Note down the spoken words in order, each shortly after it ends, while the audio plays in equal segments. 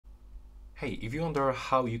Hey, if you wonder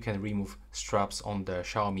how you can remove straps on the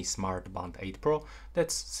Xiaomi Smart Band 8 Pro,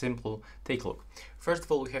 that's simple. Take a look. First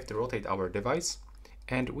of all, we have to rotate our device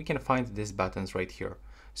and we can find these buttons right here.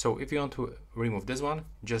 So if you want to remove this one,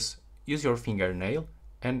 just use your fingernail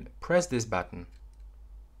and press this button.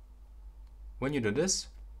 When you do this,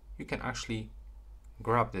 you can actually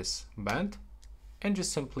grab this band and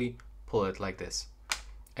just simply pull it like this.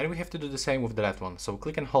 And we have to do the same with the left one. So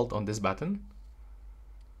click and hold on this button.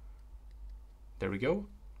 There we go.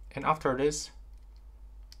 And after this,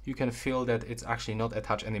 you can feel that it's actually not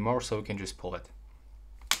attached anymore, so you can just pull it.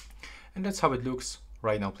 And that's how it looks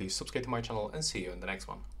right now. Please subscribe to my channel and see you in the next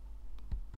one.